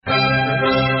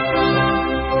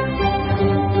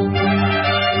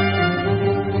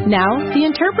Now, The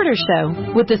Interpreter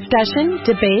Show, with discussion,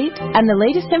 debate, and the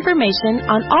latest information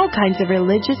on all kinds of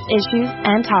religious issues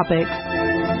and topics.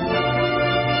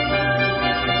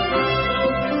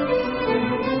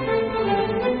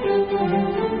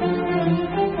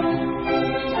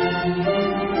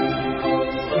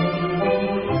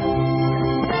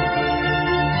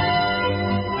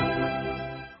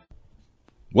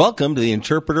 Welcome to The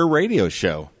Interpreter Radio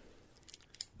Show.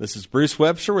 This is Bruce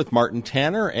Webster with Martin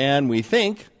Tanner, and we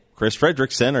think Chris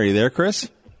Fredrickson. Are you there, Chris?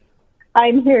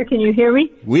 I'm here. Can you hear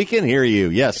me? We can hear you,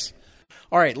 yes.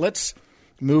 All right, let's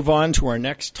move on to our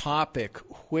next topic,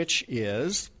 which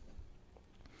is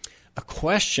a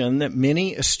question that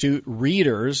many astute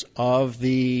readers of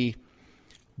the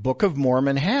Book of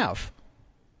Mormon have.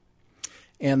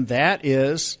 And that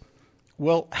is,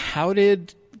 well, how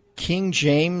did King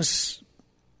James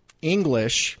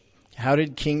English, how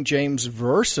did King James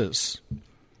verses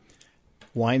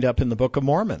wind up in the Book of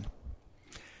Mormon?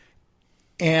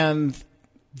 And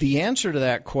the answer to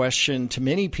that question, to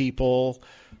many people,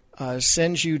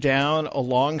 sends you down a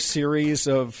long series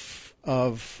of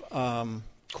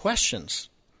questions.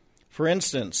 For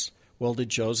instance, well, did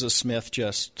Joseph Smith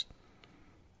just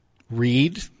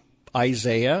read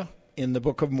Isaiah in the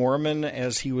Book of Mormon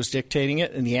as he was dictating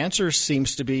it? And the answer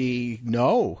seems to be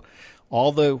no.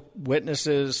 All the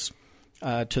witnesses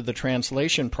to the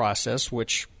translation process,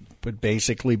 which would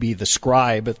basically be the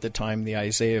scribe at the time the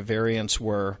Isaiah variants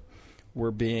were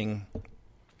being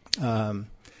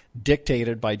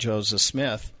dictated by Joseph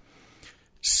Smith,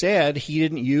 said he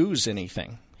didn't use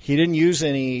anything. He didn't use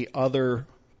any other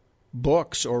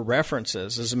books or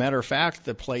references. As a matter of fact,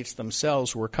 the plates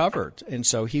themselves were covered. And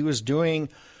so he was doing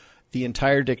the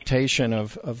entire dictation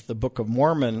of the Book of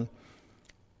Mormon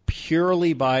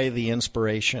purely by the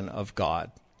inspiration of God.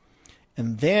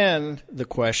 And then the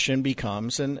question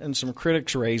becomes, and some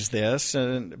critics raise this,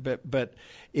 but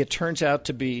it turns out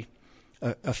to be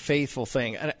a faithful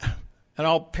thing. And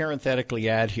I'll parenthetically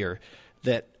add here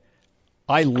that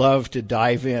I love to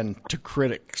dive into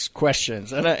critics'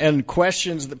 questions and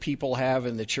questions that people have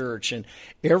in the church. And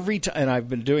every time, and I've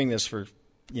been doing this for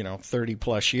 30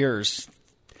 plus years,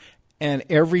 and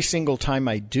every single time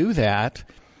I do that,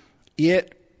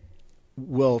 it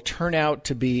will turn out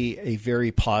to be a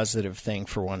very positive thing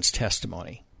for one's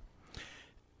testimony.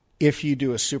 If you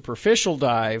do a superficial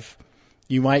dive,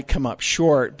 you might come up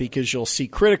short because you'll see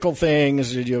critical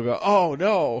things and you'll go, oh,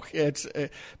 no.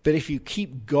 But if you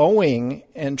keep going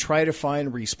and try to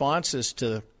find responses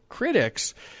to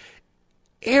critics,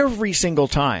 every single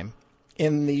time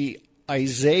in the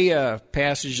Isaiah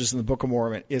passages in the Book of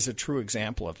Mormon is a true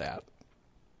example of that.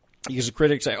 Because the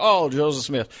critics say, "Oh, Joseph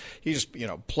Smith, he just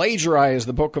plagiarized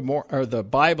the Book of or the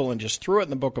Bible and just threw it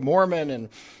in the Book of Mormon." And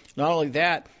not only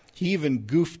that, he even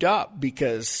goofed up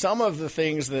because some of the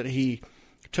things that he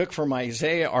took from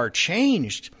Isaiah are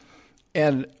changed.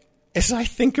 And as I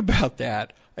think about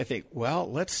that, I think, well,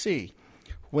 let's see.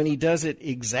 When he does it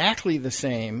exactly the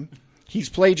same, he's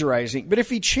plagiarizing. But if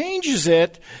he changes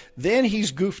it, then he's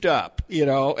goofed up,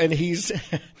 and he's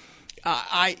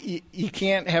you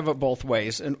can't have it both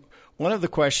ways. And one of the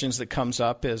questions that comes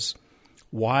up is,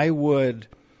 why would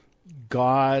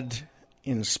God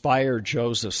inspire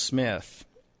Joseph Smith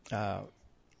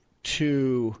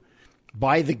to,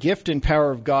 by the gift and power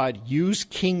of God, use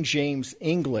King James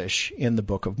English in the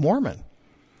Book of Mormon?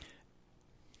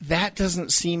 That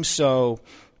doesn't seem so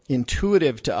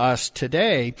intuitive to us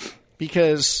today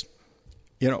because,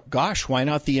 gosh, why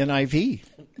not the NIV?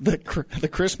 The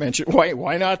Chris mentioned,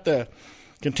 why not the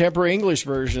Contemporary English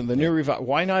Version, the New Revised?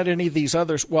 Why not any of these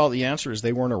others? Well, the answer is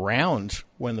they weren't around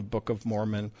when the Book of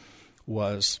Mormon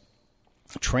was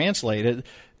translated.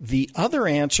 The other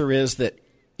answer is that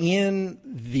in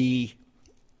the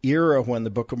era when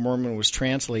the Book of Mormon was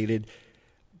translated,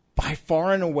 by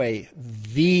far and away,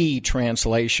 the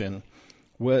translation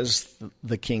was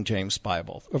the King James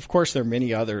Bible. Of course, there are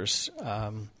many others.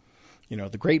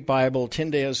 The Great Bible,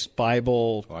 Tyndale's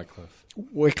Bible,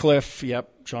 Wycliffe,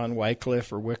 John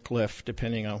Wycliffe or Wycliffe,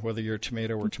 depending on whether you're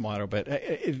tomato or tomato. But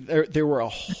there were a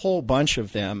whole bunch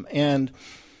of them, and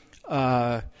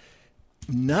none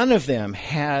of them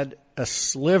had a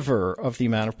sliver of the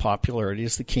amount of popularity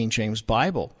as the King James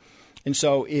Bible. And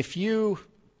so if you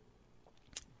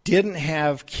didn't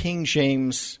have King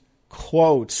James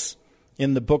quotes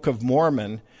in the Book of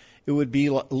Mormon, it would be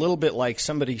a little bit like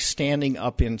somebody standing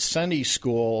up in Sunday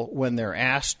school when they're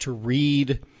asked to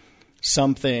read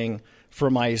something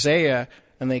from Isaiah,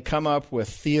 and they come up with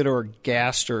Theodore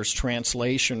Gaster's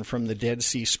translation from the Dead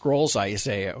Sea Scrolls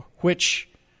Isaiah, which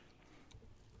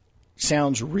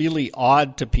sounds really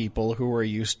odd to people who are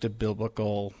used to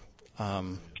biblical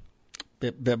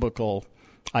biblical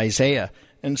Isaiah.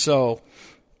 And so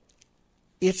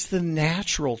it's the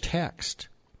natural text.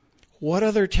 What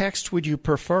other text would you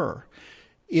prefer?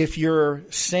 If you're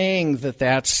saying that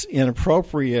that's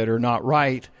inappropriate or not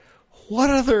right, what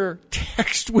other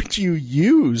text would you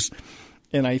use?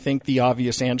 And I think the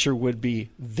obvious answer would be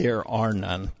there are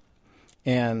none.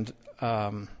 And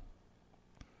I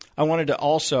wanted to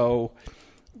also,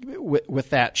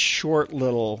 with that short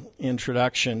little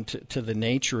introduction to the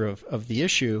nature of the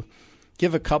issue,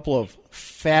 give a couple of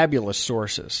fabulous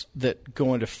sources that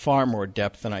go into far more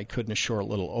depth than I could in a short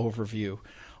little overview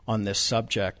on this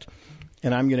subject.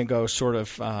 And I'm going to go sort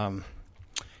of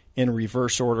in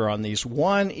reverse order on these.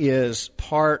 One is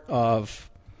part of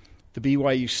the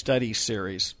BYU Study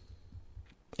Series,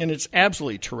 and it's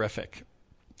absolutely terrific.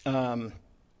 And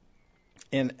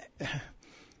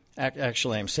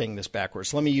actually, I'm saying this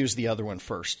backwards. Let me use the other one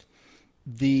first.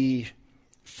 The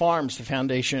FARMS, the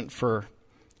Foundation for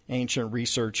Ancient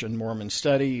Research and Mormon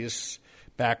Studies,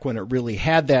 back when it really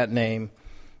had that name,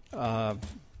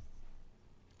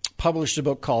 published a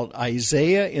book called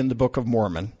Isaiah in the Book of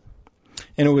Mormon.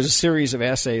 And it was a series of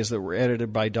essays that were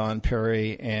edited by Don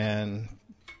Perry and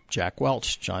Jack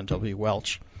Welch, John W.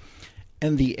 Welch.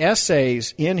 And the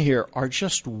essays in here are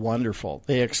just wonderful.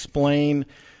 They explain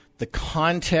the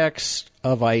context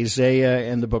of Isaiah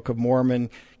in the Book of Mormon,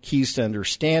 keys to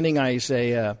understanding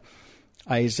Isaiah,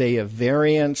 Isaiah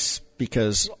variants,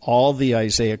 because all the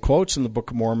Isaiah quotes in the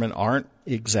Book of Mormon aren't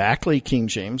exactly King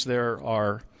James. There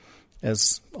are,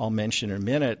 as I'll mention in a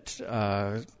minute,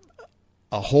 a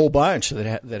whole bunch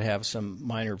that have some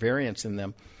minor variants in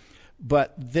them.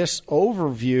 But this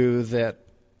overview that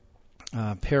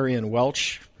Perry and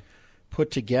Welch put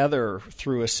together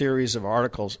through a series of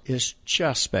articles is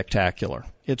just spectacular.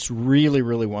 It's really,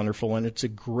 really wonderful, and it's a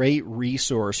great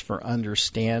resource for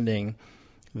understanding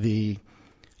the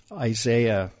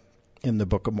Isaiah in the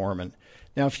Book of Mormon.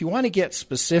 Now, if you want to get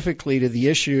specifically to the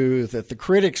issue that the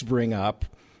critics bring up,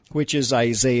 which is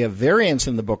Isaiah variants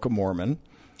in the Book of Mormon,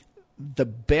 the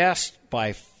best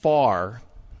by far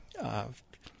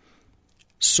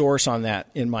source on that,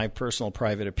 in my personal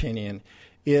private opinion,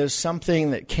 is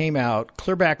something that came out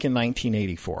clear back in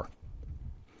 1984.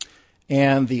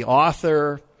 And the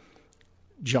author,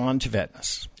 John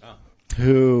Tvetnes,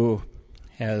 who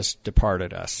has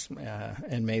departed us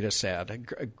and made us sad,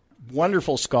 a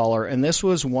wonderful scholar. And this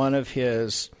was one of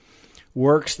his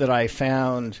works that I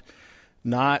found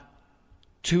not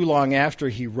too long after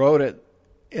he wrote it,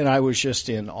 and I was just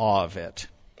in awe of it.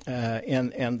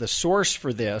 And the source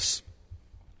for this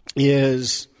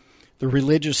is the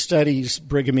Religious Studies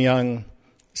Brigham Young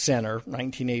Center,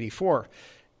 1984.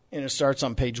 And it starts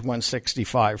on page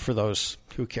 165 for those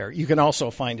who care. You can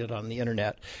also find it on the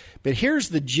internet. But here's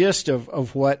the gist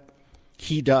of what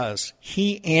he does.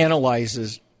 He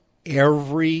analyzes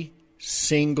every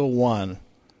single one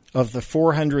of the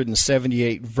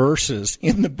 478 verses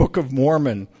in the Book of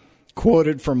Mormon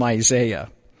quoted from Isaiah.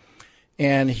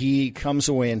 And he comes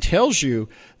away and tells you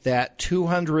that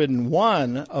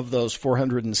 201 of those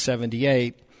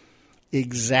 478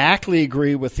 exactly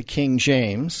agree with the King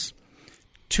James.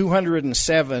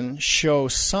 207 show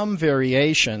some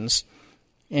variations,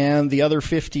 and the other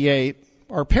 58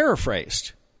 are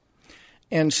paraphrased.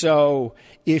 And so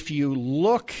if you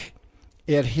look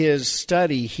at his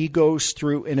study, he goes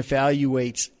through and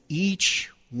evaluates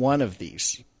each one of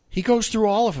these. He goes through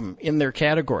all of them in their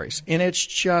categories, and it's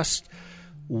just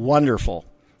wonderful.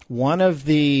 One of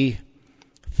the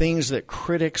things that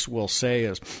critics will say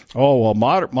is, oh, well,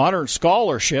 modern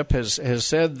scholarship has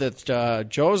said that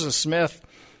Joseph Smith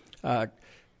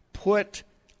put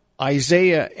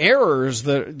Isaiah errors,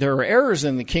 there are errors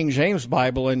in the King James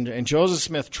Bible, and Joseph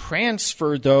Smith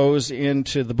transferred those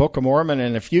into the Book of Mormon,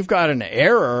 and if you've got an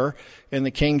error in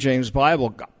the King James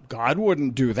Bible, God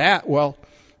wouldn't do that. Well,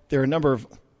 there are a number of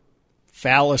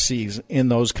fallacies in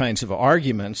those kinds of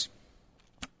arguments.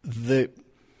 The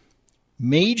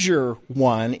major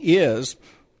one is,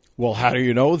 well, how do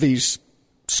you know these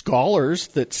scholars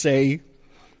that say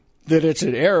that it's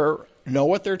an error know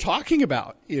what they're talking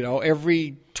about? You know,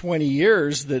 every 20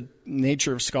 years, the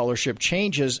nature of scholarship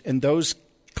changes, and those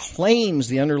claims,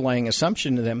 the underlying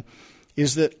assumption to them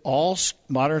is that all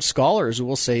modern scholars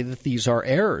will say that these are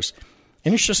errors.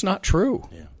 And it's just not true.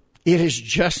 Yeah. It is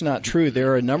just not true.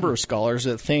 There are a number of scholars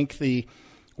that think the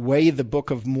way the Book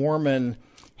of Mormon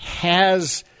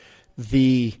has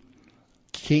the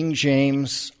King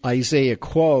James Isaiah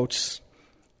quotes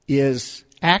is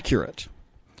accurate.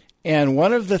 And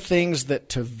one of the things that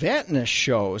Tvetnes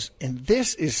shows, and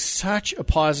this is such a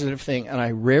positive thing, and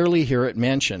I rarely hear it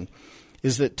mentioned,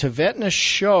 is that Tvetnes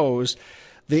shows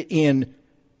that in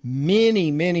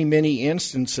many, many, many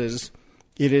instances,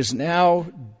 it is now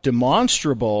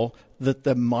demonstrable that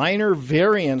the minor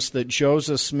variants that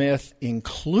Joseph Smith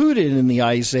included in the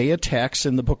Isaiah text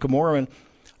in the Book of Mormon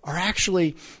are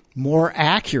actually more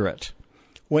accurate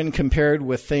when compared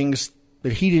with things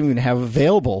that he didn't even have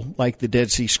available, like the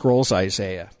Dead Sea Scrolls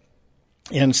Isaiah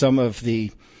and some of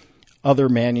the other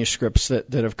manuscripts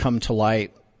that have come to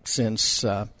light since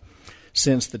the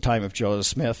time of Joseph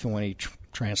Smith and when he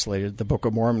translated the Book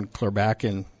of Mormon clear back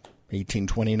in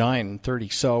 1829 and 30.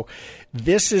 So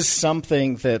this is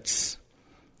something that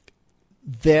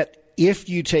if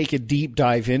you take a deep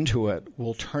dive into it,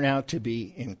 will turn out to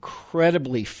be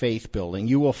incredibly faith-building.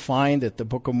 You will find that the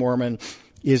Book of Mormon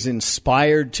is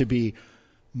inspired to be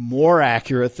more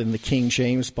accurate than the King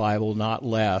James Bible, not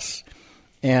less,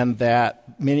 and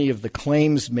that many of the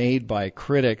claims made by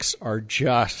critics are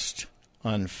just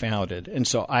unfounded. And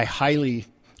so I highly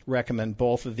recommend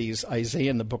both of these, Isaiah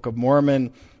and the Book of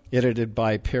Mormon, edited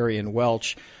by Perry and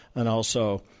Welch, and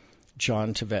also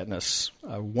John Tvetnes,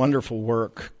 a wonderful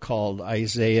work called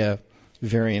Isaiah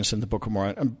Variants in the Book of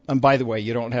Mormon. And by the way,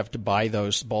 you don't have to buy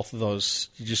those, both of those.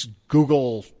 You just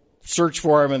Google, search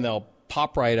for them, and they'll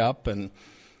pop right up, and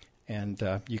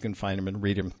you can find them and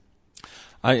read them.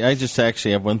 I just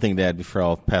actually have one thing to add before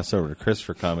I'll pass over to Chris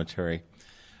for commentary.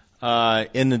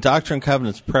 In the Doctrine and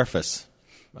Covenants preface,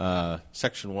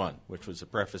 section 1, which was a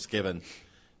preface given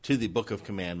to the Book of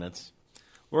Commandments,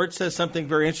 Lord says something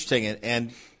very interesting,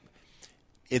 and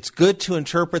it's good to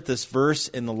interpret this verse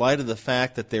in the light of the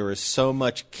fact that there is so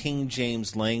much King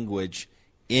James language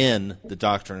in the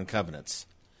Doctrine and Covenants,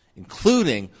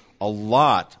 including a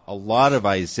lot of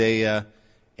Isaiah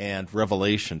and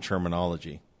Revelation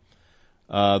terminology.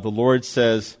 The Lord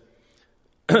says,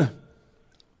 it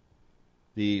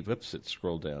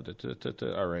scrolled down.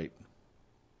 All right.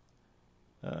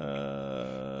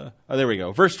 There we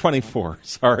go. Verse 24.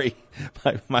 Sorry,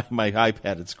 my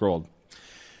iPad had scrolled.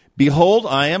 Behold,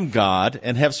 I am God,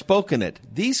 and have spoken it.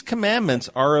 These commandments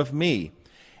are of me,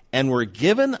 and were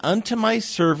given unto my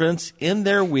servants in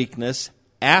their weakness,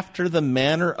 after the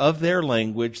manner of their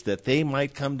language, that they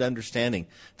might come to understanding.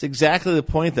 It's exactly the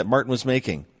point that Martin was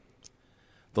making.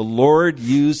 The Lord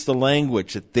used the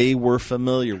language that they were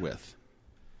familiar with.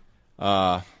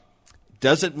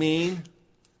 Does it mean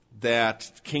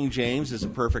that King James is a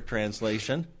perfect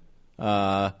translation?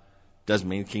 Doesn't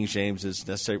mean King James is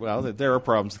necessary. Well, there are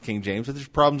problems with King James, but there's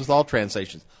problems with all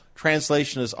translations.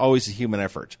 Translation is always a human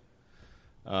effort.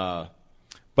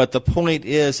 But the point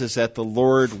is that the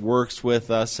Lord works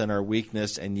with us in our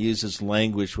weakness and uses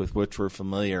language with which we're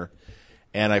familiar.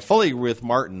 And I fully agree with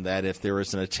Martin that if there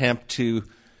was an attempt to,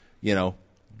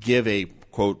 give a,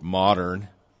 quote, modern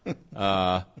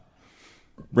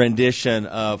rendition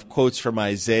of quotes from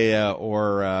Isaiah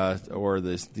or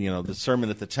this, the Sermon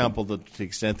at the Temple, to the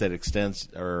extent that extends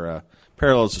or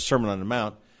parallels the Sermon on the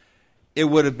Mount, it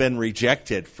would have been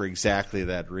rejected for exactly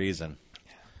that reason.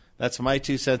 That's my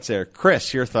 2 cents there.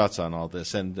 Chris, your thoughts on all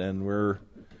this, and we've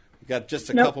got just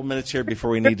a couple minutes here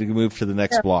before we need to move to the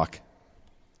next block.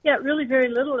 Yeah, really very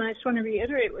little, and I just want to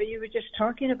reiterate what you were just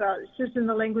talking about. It's just in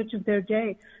the language of their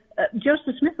day.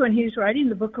 Joseph Smith, when he's writing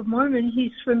the Book of Mormon,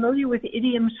 he's familiar with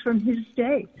idioms from his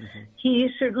day. Mm-hmm. He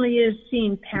certainly is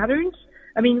seeing patterns.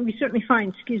 I mean, we certainly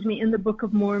find, in the Book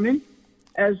of Mormon,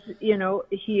 as,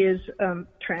 he is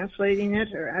translating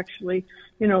it or actually,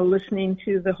 listening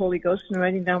to the Holy Ghost and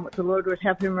writing down what the Lord would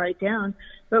have him write down.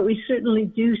 But we certainly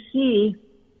do see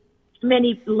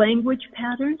many language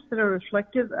patterns that are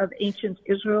reflective of ancient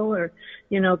Israel or,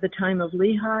 the time of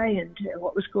Lehi and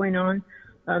what was going on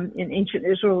in ancient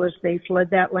Israel as they fled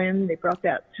that land. They brought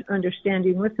that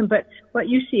understanding with them. But what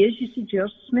you see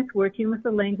Joseph Smith working with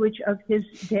the language of his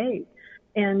day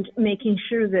and making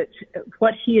sure that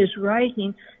what he is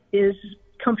writing is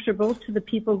comfortable to the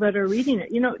people that are reading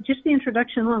it. Just the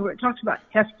introduction alone where it talks about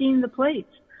hefting the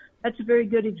plates. That's a very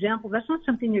good example. That's not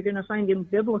something you're going to find in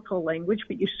biblical language,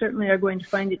 but you certainly are going to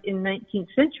find it in 19th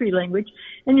century language,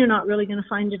 and you're not really going to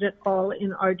find it at all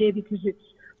in our day because it's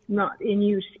not in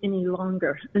use any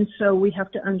longer. And so we have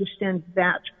to understand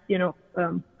that,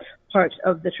 part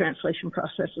of the translation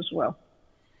process as well.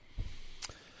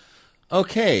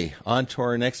 Okay, on to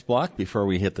our next block before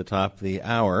we hit the top of the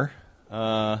hour.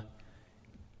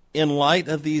 In light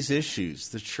of these issues,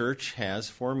 the church has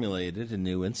formulated a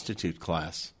new institute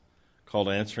class called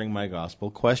Answering My Gospel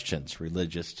Questions,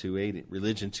 Religion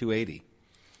 280.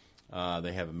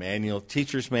 They have a manual,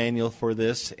 teacher's manual for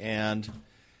this, and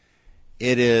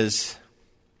it is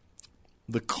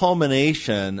the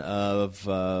culmination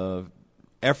of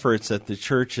efforts that the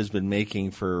church has been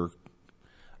making for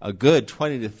a good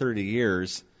 20 to 30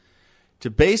 years to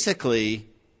basically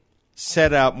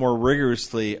set out more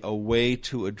rigorously a way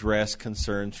to address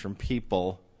concerns from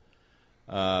people,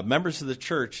 members of the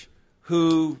church,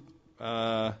 who,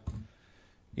 drink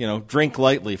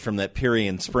lightly from that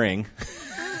Pierian spring,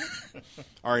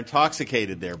 are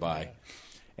intoxicated thereby,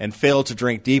 and fail to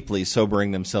drink deeply, sobering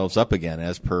themselves up again,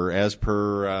 as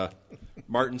per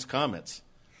Martin's comments.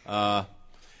 In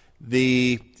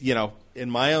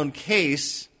my own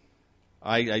case,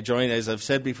 I joined, as I've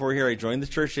said before here, I joined the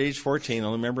church at age 14,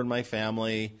 only member in my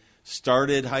family,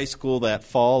 started high school that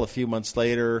fall a few months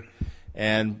later,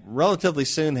 and relatively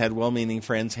soon had well-meaning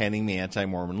friends handing me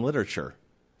anti-Mormon literature.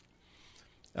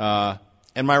 And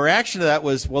my reaction to that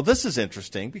was, well, this is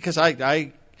interesting, because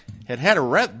I had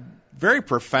a very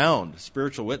profound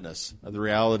spiritual witness of the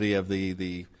reality of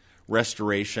the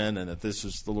restoration and that this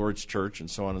is the Lord's church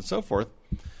and so on and so forth.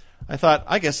 I thought,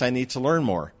 I guess I need to learn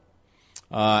more.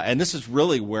 And this is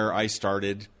really where I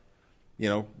started,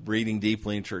 reading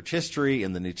deeply in church history,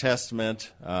 in the New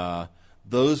Testament.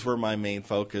 Those were my main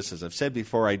focus. As I've said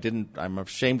before, I'm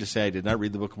ashamed to say I did not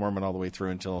read the Book of Mormon all the way through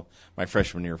until my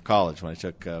freshman year of college, when I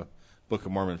took Book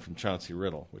of Mormon from Chauncey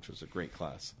Riddle, which was a great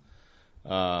class,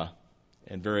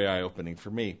 and very eye-opening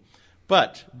for me.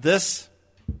 But this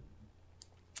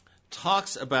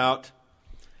talks about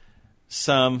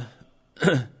some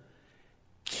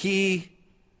key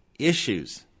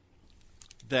issues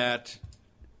that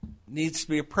needs to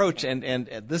be approached, and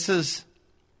this is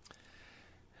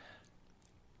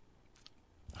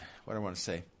what I want to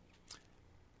say.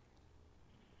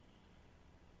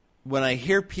 When I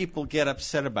hear people get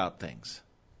upset about things,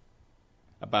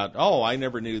 about, I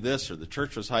never knew this, or the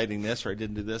church was hiding this, or I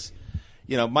didn't do this,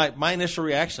 my initial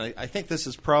reaction, I think this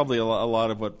is probably a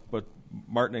lot of what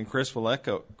Martin and Chris will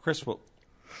echo.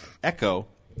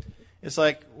 It's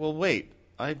like, well, wait,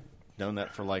 I've known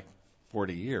that for like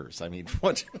 40 years. I mean,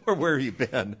 where have you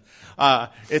been?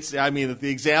 The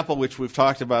example which we've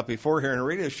talked about before here in a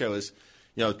radio show is,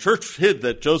 the church hid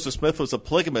that Joseph Smith was a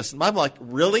polygamist. And I'm like,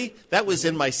 really? That was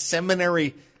in my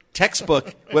seminary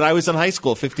textbook when I was in high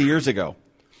school 50 years ago.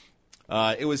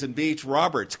 It was in B.H.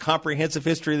 Roberts' Comprehensive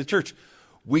History of the Church.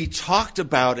 We talked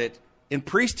about it in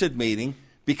priesthood meeting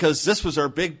because this was our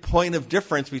big point of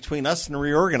difference between us and the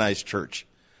reorganized church,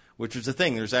 which was the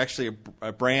thing. There's actually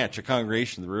a branch, a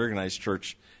congregation of the reorganized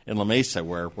church in La Mesa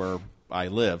where I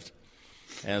lived.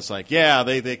 And it's like,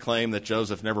 they claim that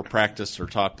Joseph never practiced or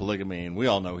taught polygamy, and we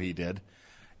all know he did.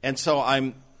 And so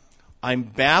I'm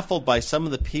baffled by some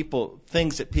of the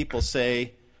things that people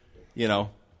say,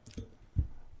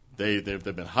 they've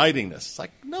been hiding this. It's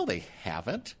like, no, they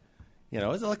haven't.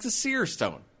 It's like the seer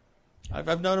stone.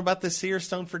 I've known about the seer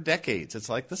stone for decades. It's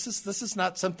like, this is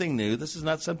not something new. This is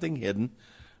not something hidden.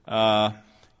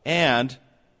 And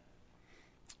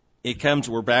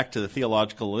we're back to the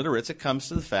theological illiterates. It comes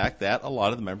to the fact that a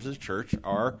lot of the members of the church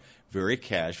are very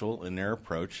casual in their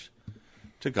approach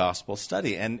to gospel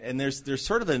study. And there's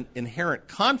sort of an inherent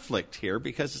conflict here,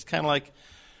 because it's kind of like,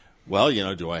 well,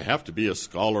 do I have to be a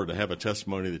scholar to have a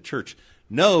testimony of the church?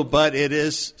 No, but it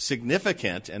is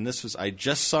significant. And I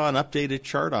just saw an updated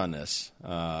chart on this.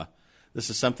 This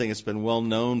is something that's been well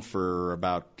known for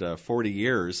about 40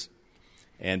 years.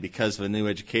 And because of a new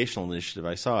educational initiative,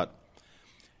 I saw it.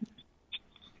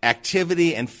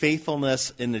 Activity and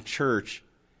faithfulness in the church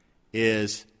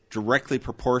is directly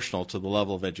proportional to the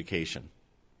level of education.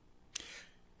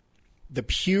 The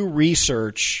Pew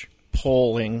Research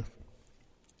polling,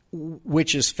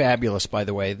 which is fabulous, by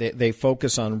the way, they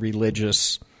focus on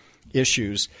religious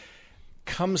issues,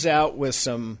 comes out with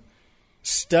some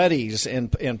studies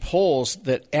and polls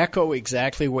that echo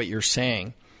exactly what you're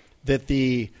saying, that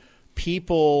the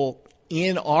people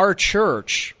in our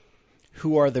church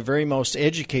who are the very most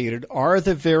educated are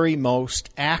the very most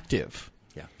active.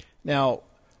 Yeah. Now,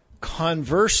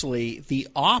 conversely, the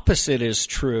opposite is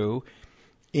true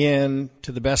in,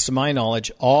 to the best of my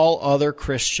knowledge, all other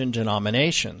Christian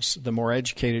denominations. The more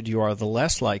educated you are, the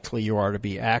less likely you are to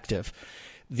be active.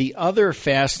 The other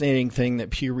fascinating thing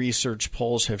that Pew Research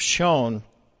polls have shown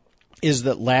is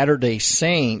that Latter-day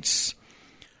Saints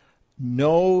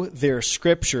know their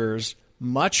scriptures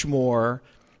much more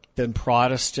than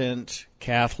Protestant,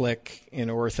 Catholic, and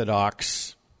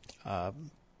Orthodox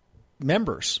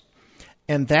members.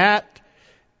 And that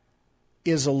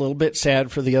is a little bit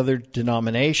sad for the other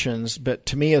denominations, but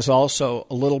to me is also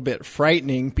a little bit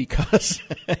frightening because,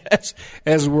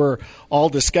 as we're all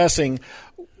discussing,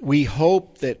 we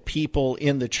hope that people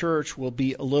in the church will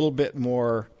be a little bit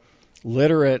more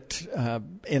literate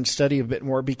and study a bit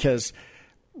more, because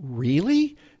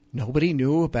really nobody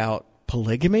knew about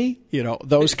polygamy,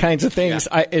 those kinds of things.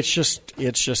 Yeah. It's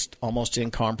just almost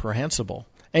incomprehensible.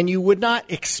 And you would not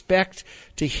expect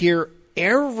to hear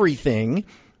everything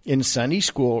in Sunday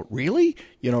school. Really?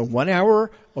 1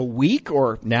 hour a week,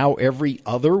 or now every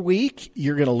other week,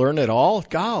 you're going to learn it all?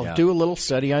 God, do a little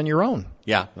study on your own.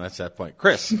 Yeah, that's that point.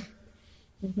 Chris?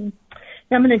 Mm-hmm.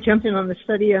 I'm going to jump in on the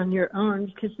study on your own,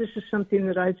 because this is something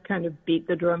that I've kind of beat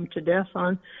the drum to death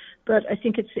on. But I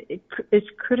think it's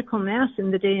critical mass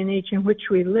in the day and age in which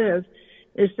we live,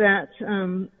 is that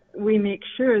we make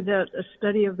sure that a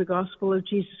study of the gospel of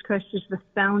Jesus Christ is the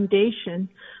foundation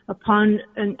upon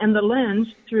and the lens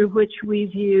through which we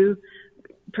view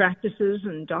practices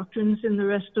and doctrines in the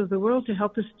rest of the world, to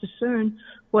help us discern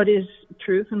what is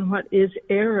truth and what is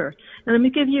error. And let me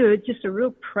give you just a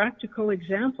real practical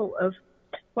example of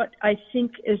what I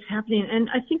think is happening. And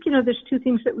I think, there's two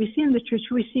things that we see in the church.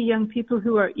 We see young people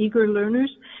who are eager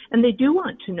learners, and they do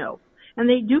want to know. And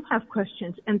they do have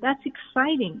questions, and that's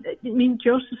exciting. I mean,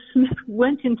 Joseph Smith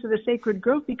went into the Sacred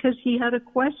Grove because he had a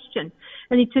question,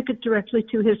 and he took it directly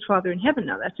to his Father in heaven.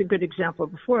 Now, that's a good example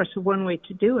before us of one way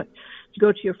to do it, to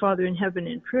go to your Father in heaven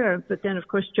in prayer. But then, of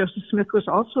course, Joseph Smith was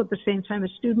also at the same time a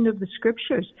student of the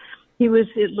Scriptures.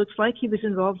 It looks like he was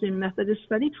involved in Methodist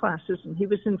study classes, and he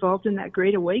was involved in that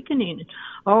Great Awakening, and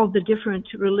all the different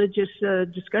religious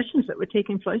discussions that were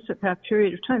taking place at that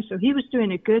period of time. So he was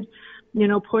doing a good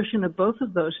portion of both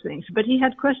of those things. But he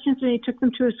had questions, and he took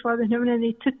them to his Father in heaven, and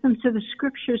he took them to the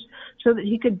Scriptures so that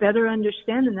he could better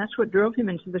understand, and that's what drove him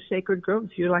into the Sacred Grove.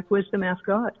 If you like wisdom, ask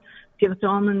God. Give it to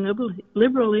all men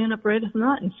liberally, and upbraideth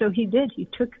not. And so he did. He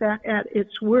took that at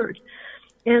its word.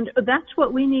 And that's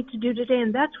what we need to do today,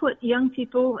 and that's what young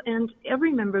people and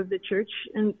every member of the church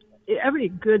and every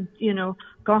good,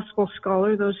 gospel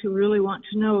scholar, those who really want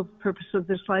to know the purpose of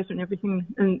this life and everything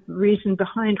and reason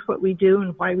behind what we do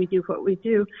and why we do what we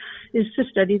do, is to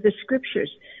study the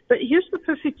Scriptures. But here's the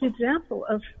perfect example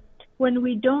of when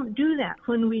we don't do that,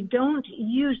 when we don't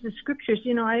use the Scriptures.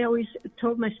 I always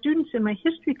told my students in my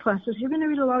history classes, you're going to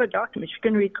read a lot of documents.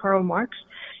 You're going to read Karl Marx.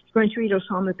 You're going to read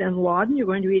Osama bin Laden. You're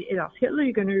going to read Adolf Hitler.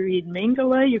 You're going to read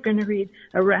Mengele. You're going to read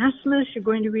Erasmus. You're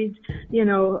going to read,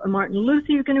 Martin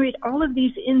Luther. You're going to read all of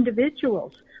these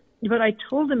individuals. But I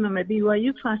told them in my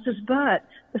BYU classes, but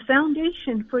the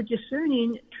foundation for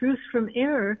discerning truth from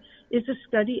error is a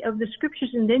study of the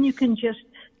Scriptures. And then you can just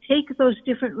take those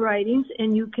different writings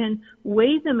and you can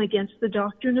weigh them against the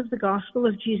doctrine of the gospel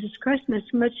of Jesus Christ. And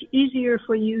it's much easier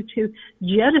for you to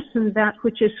jettison that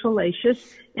which is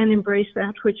fallacious and embrace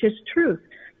that which is truth.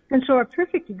 And so our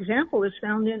perfect example is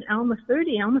found in Alma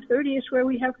 30. Alma 30 is where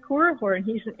we have Korihor, and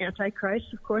he's an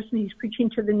antichrist, of course, and he's preaching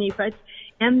to the Nephites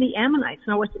and the Ammonites.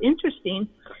 Now, what's interesting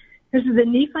is the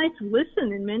Nephites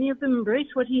listen, and many of them embrace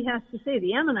what he has to say.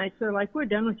 The Ammonites are like, we're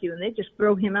done with you, and they just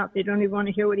throw him out. They don't even want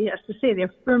to hear what he has to say.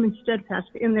 They're firm and steadfast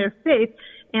in their faith,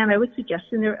 and I would suggest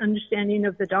in their understanding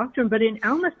of the doctrine. But in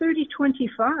Alma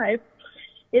 30:25,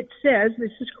 it says,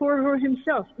 this is Korihor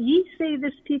himself, ye say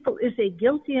this people is a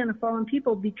guilty and a fallen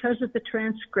people because of the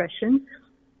transgressions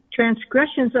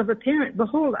of a parent.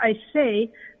 Behold, I say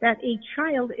that a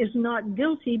child is not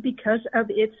guilty because of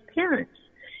its parents.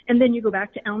 And then you go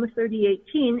back to Alma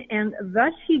 30:18, and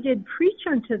thus he did preach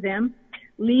unto them,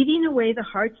 leading away the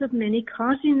hearts of many,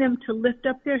 causing them to lift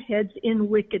up their heads in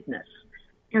wickedness.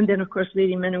 And then, of course,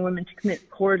 leading men and women to commit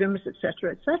whoredoms,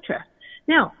 etc., etc.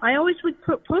 Now, I always would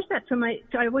post to my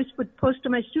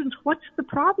students, what's the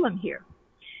problem here?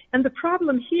 And the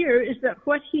problem here is that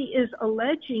what he is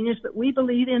alleging is that we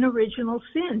believe in original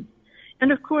sin.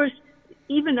 And of course,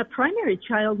 even a primary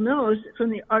child knows from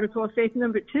the Article of Faith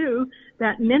number 2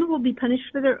 that men will be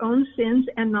punished for their own sins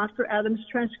and not for Adam's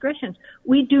transgressions.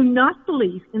 We do not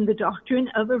believe in the doctrine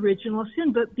of original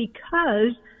sin, but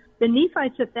because the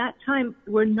Nephites at that time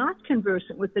were not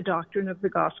conversant with the doctrine of the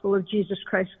gospel of Jesus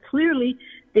Christ, clearly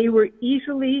they were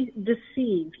easily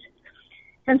deceived.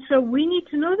 And so we need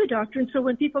to know the doctrine, so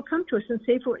when people come to us and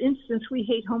say, for instance, we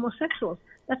hate homosexuals,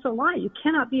 that's a lie. You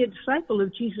cannot be a disciple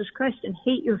of Jesus Christ and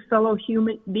hate your fellow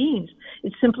human beings.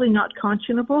 It's simply not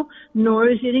conscionable, nor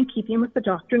is it in keeping with the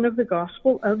doctrine of the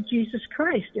gospel of Jesus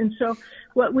Christ. And so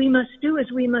what we must do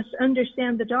is we must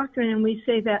understand the doctrine, and we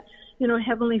say that,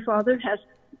 Heavenly Father has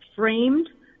framed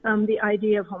the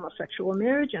idea of homosexual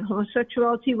marriage and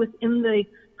homosexuality within the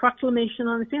proclamation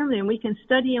on the family, and we can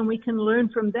study and we can learn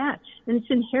from that. And it's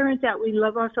inherent that we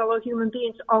love our fellow human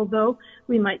beings, although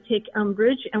we might take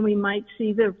umbrage and we might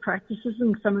see their practices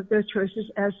and some of their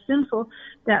choices as sinful,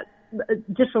 that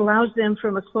disallows them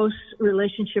from a close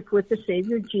relationship with the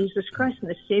Savior, Jesus Christ, and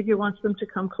the Savior wants them to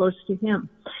come close to Him.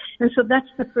 And so that's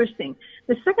the first thing.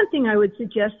 The second thing I would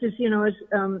suggest is,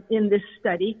 in this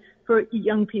study for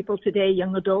young people today,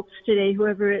 young adults today,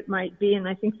 whoever it might be, and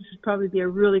I think this would probably be a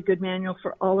really good manual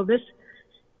for all of us,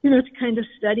 to kind of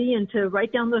study and to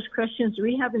write down those questions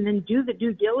we have, and then do the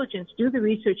due diligence, do the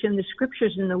research in the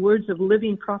scriptures and the words of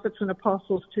living prophets and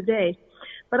apostles today.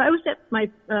 But I was at my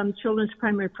children's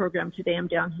primary program today. I'm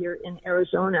down here in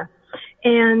Arizona.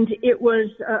 And it was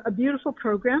a beautiful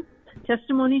program,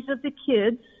 testimonies of the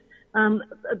kids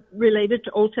related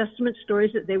to Old Testament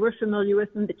stories that they were familiar with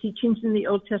and the teachings in the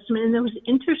Old Testament. And it was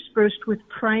interspersed with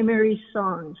primary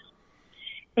songs.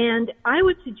 And I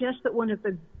would suggest that one of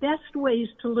the best ways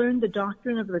to learn the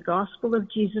doctrine of the gospel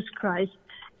of Jesus Christ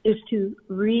is to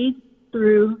read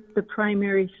through the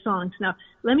primary songs. Now,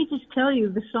 let me just tell you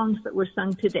the songs that were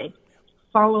sung today.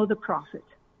 Follow the prophet,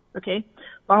 okay?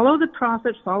 Follow the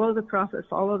prophet, follow the prophet,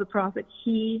 follow the prophet.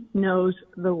 He knows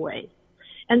the way.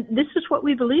 And this is what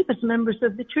we believe as members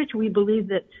of the church. We believe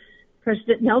that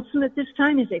President Nelson at this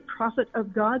time is a prophet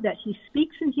of God, that he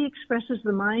speaks and he expresses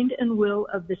the mind and will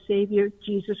of the Savior,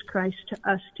 Jesus Christ,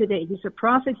 to us today. He's a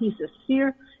prophet, he's a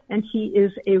seer, and he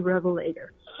is a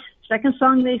revelator. Second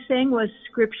song they sang was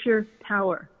Scripture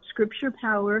Power. Scripture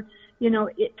Power,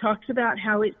 it talks about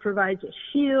how it provides a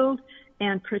shield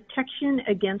and protection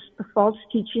against the false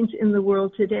teachings in the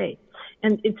world today.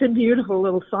 And it's a beautiful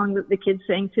little song that the kids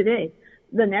sang today.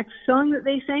 The next song that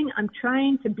they sang, I'm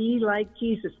trying to be like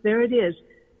Jesus. There it is.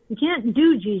 You can't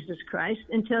do Jesus Christ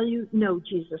until you know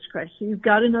Jesus Christ. So you've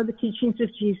got to know the teachings of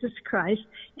Jesus Christ,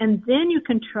 and then you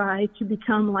can try to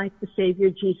become like the Savior,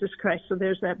 Jesus Christ. So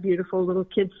there's that beautiful little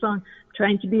kid song,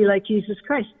 trying to be like Jesus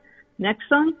Christ. Next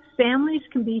song, families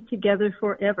can be together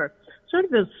forever. Sort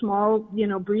of a small,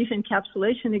 brief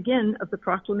encapsulation again of the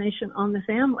proclamation on the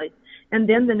family. And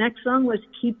then the next song was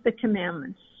Keep the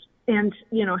Commandments. And,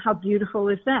 how beautiful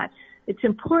is that? It's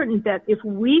important that if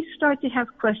we start to have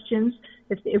questions,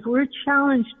 if we're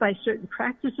challenged by certain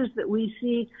practices that we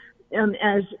see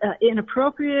as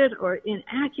inappropriate or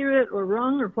inaccurate or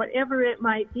wrong or whatever it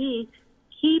might be,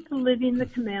 keep living the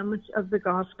commandments of the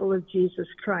gospel of Jesus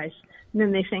Christ. And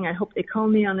then they sang, I hope they call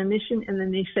me on a mission. And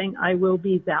then they sang, I will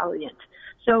be valiant.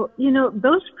 So,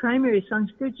 those primary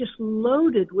songs, they're just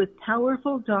loaded with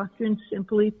powerful doctrine.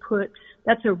 Simply put,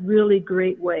 that's a really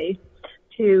great way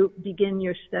to begin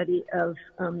your study of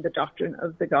the doctrine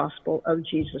of the gospel of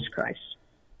Jesus Christ.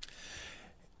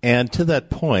 And to that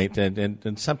point,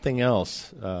 and something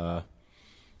else, and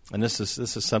this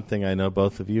is something I know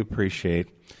both of you appreciate.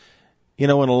 When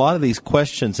a lot of these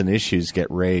questions and issues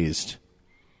get raised,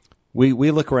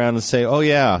 we look around and say, oh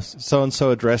yeah,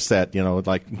 so-and-so addressed that,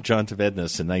 like John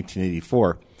Tvednes in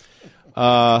 1984.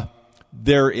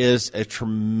 There is a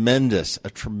tremendous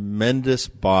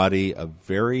body of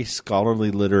very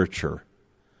scholarly literature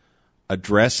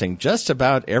addressing just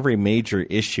about every major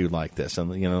issue like this.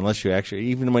 And, unless you actually,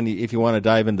 even if you want to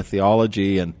dive into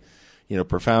theology and,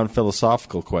 profound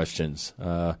philosophical questions,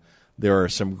 there are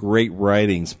some great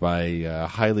writings by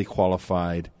highly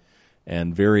qualified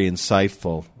and very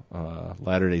insightful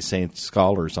Latter-day Saint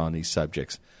scholars on these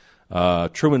subjects.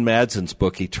 Truman Madsen's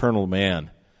book, Eternal Man,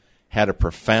 had a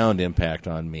profound impact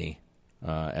on me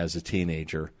as a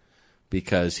teenager,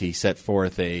 because he set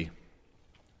forth the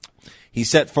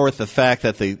fact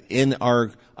that in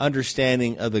our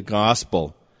understanding of the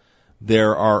gospel,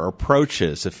 there are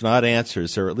approaches, if not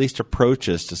answers, or at least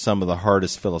approaches to some of the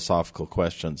hardest philosophical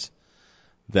questions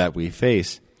that we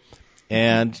face.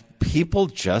 And people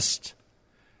just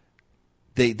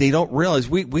they don't realize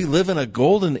we live in a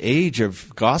golden age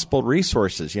of gospel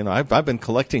resources. I've been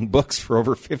collecting books for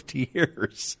over 50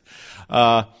 years.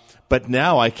 But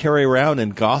now I carry around in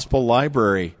Gospel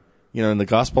Library, in the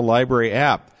Gospel Library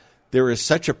app, there is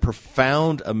such a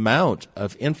profound amount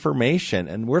of information,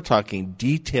 and we're talking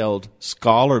detailed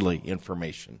scholarly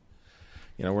information.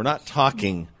 We're not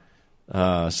talking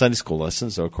Sunday school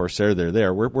lessons, so of course they're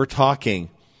there. We're talking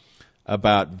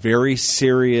about very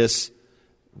serious,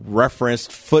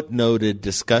 referenced, footnoted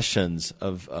discussions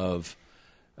of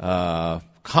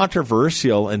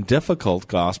controversial and difficult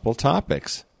gospel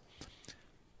topics.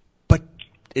 But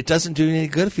it doesn't do any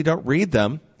good if you don't read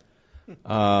them.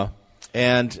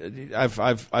 And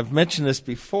I've mentioned this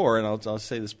before, and I'll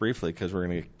say this briefly because we're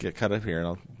going to get cut up here, and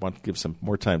I'll want to give some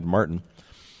more time to Martin.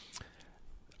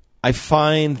 I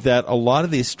find that a lot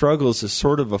of these struggles is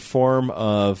sort of a form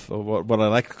of what I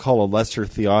like to call a lesser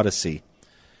theodicy.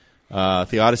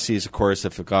 Theodicy is, of course,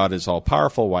 if God is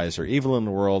all-powerful, why is there evil in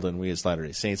the world? And we as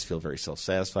Latter-day Saints feel very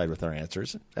self-satisfied with our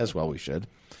answers, as well we should.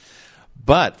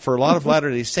 But for a lot of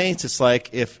Latter-day Saints, it's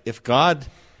like if God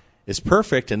is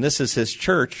perfect and this is his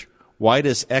church, why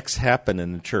does X happen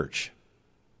in the church?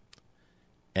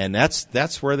 And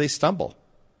that's where they stumble.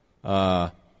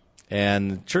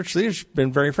 And church leaders have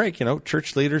been very frank.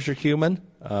 Church leaders are human.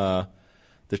 The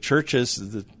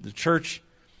church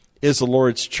is the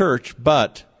Lord's church,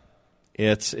 but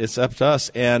it's up to us.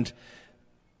 And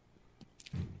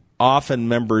often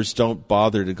members don't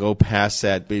bother to go past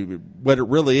that. What it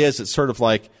really is, it's sort of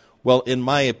like, well, in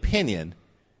my opinion,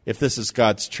 if this is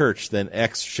God's church, then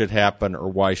X should happen or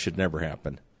Y should never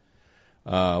happen.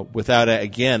 Without,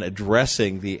 again,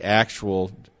 addressing the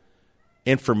actual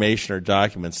information or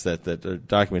documents that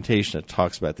documentation that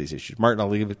talks about these issues. Martin,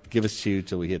 I'll give it to you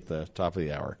till we hit the top of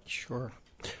the hour. Sure.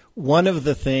 One of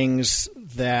the things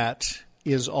that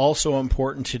is also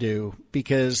important to do,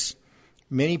 because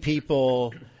many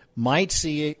people might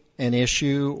see an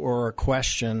issue or a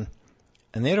question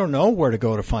and they don't know where to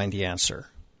go to find the answer.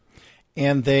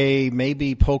 And they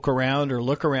maybe poke around or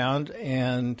look around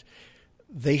and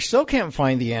they still can't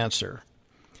find the answer.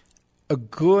 A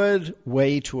good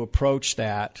way to approach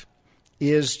that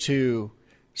is to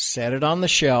set it on the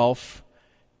shelf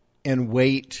and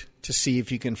wait to see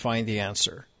if you can find the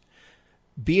answer.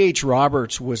 B.H.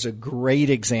 Roberts was a great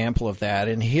example of that.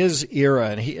 In his era,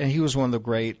 and he was one of the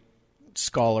great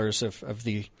scholars of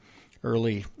the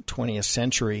early 20th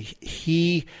century,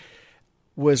 he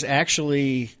was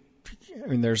actually, I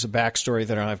mean, there's a backstory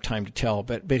that I don't have time to tell,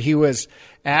 but he was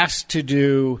asked to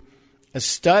do a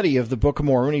study of the Book of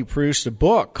Mormon. He produced a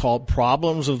book called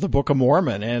Problems of the Book of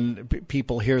Mormon, and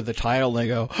people hear the title and they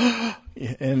go,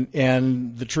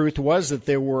 and the truth was that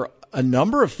there were a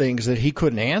number of things that he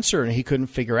couldn't answer and he couldn't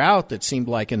figure out that seemed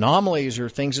like anomalies or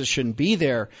things that shouldn't be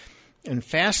there. And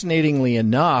fascinatingly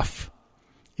enough,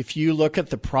 if you look at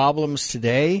the problems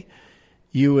today,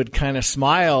 you would kind of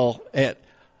smile at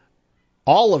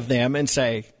all of them and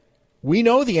say, we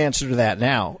know the answer to that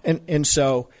now. And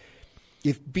so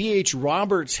if B.H.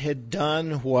 Roberts had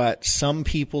done what some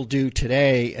people do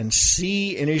today and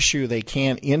see an issue they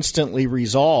can't instantly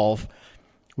resolve,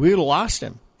 we would have lost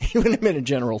him. He would have been a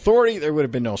general authority. There would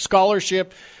have been no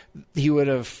scholarship. He would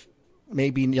have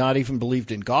maybe not even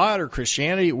believed in God or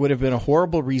Christianity. It would have been a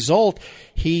horrible result.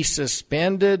 He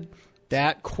suspended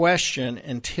that question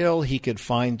until he could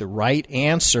find the right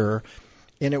answer,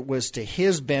 and it was to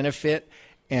his benefit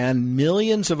and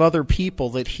millions of other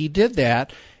people that he did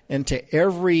that. And to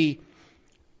every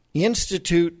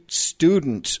institute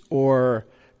student or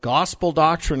gospel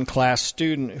doctrine class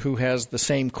student who has the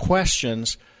same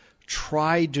questions,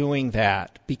 try doing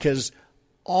that, because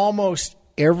almost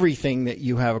everything that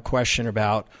you have a question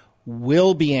about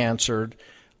will be answered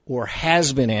or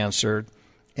has been answered,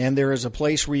 and there is a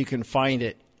place where you can find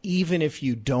it even if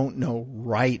you don't know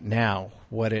right now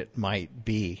what it might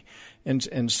be.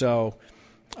 And so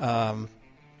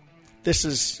this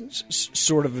is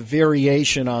sort of a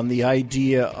variation on the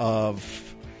idea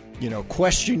of,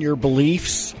 question your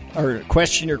beliefs, or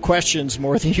question your questions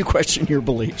more than you question your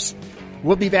beliefs.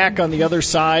 We'll be back on the other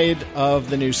side of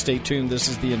the news. Stay tuned. This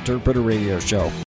is the Interpreter Radio Show.